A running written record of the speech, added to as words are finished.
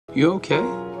You okay?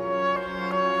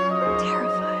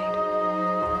 Terrified.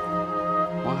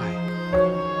 Why?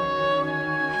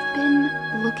 I've been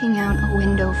looking out a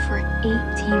window for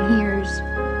 18 years,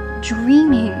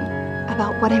 dreaming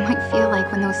about what I might feel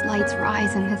like when those lights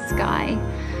rise in the sky.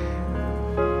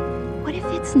 What if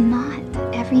it's not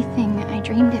everything I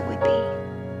dreamed it would be?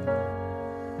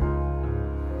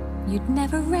 You'd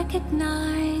never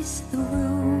recognize the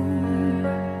room.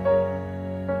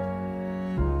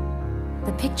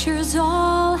 The pictures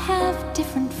all have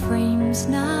different frames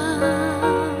now,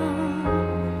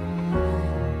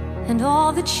 and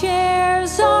all the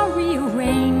chairs are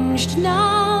rearranged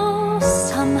now.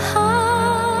 Somehow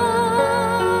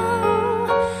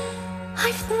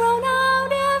I've thrown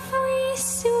out every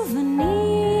souvenir.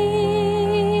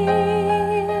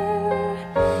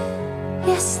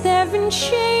 Yes, there've been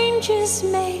changes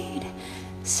made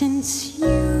since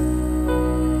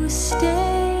you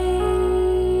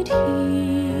stayed here.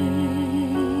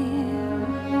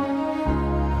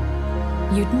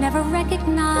 You'd never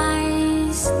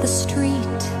recognize the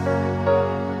street.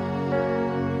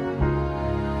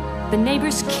 The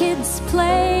neighbors' kids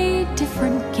play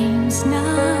different games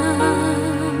now.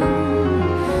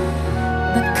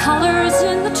 The colors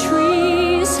in the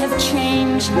trees have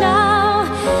changed now.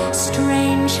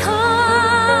 Strange how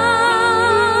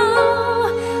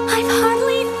I've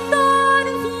hardly thought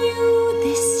of you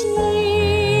this year.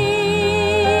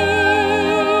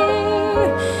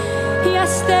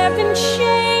 Yes, there've been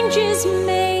changes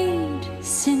made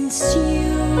since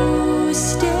you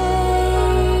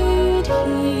stayed here.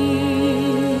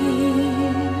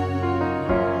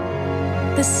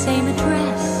 The same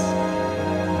address,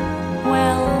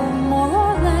 well, more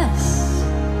or less.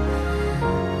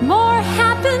 More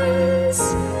happens,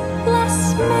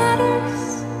 less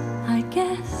matters, I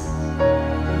guess.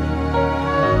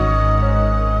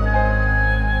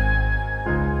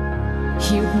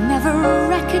 You'd never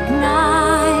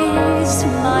recognize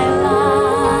my life.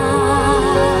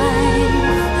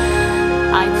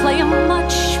 I play a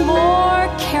much more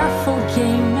careful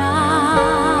game now,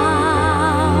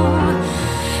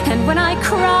 and when I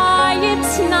cry,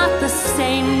 it's not the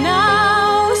same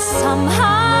now.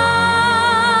 Somehow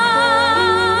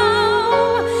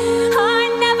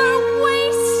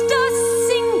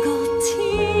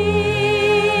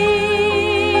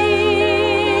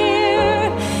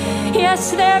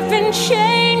there've been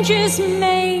changes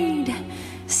made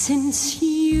since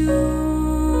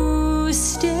you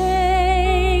stayed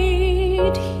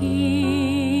here.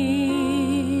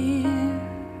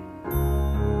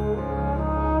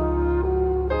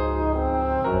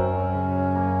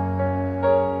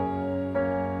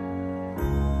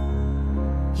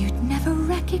 You'd never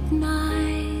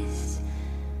recognize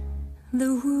the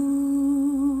room.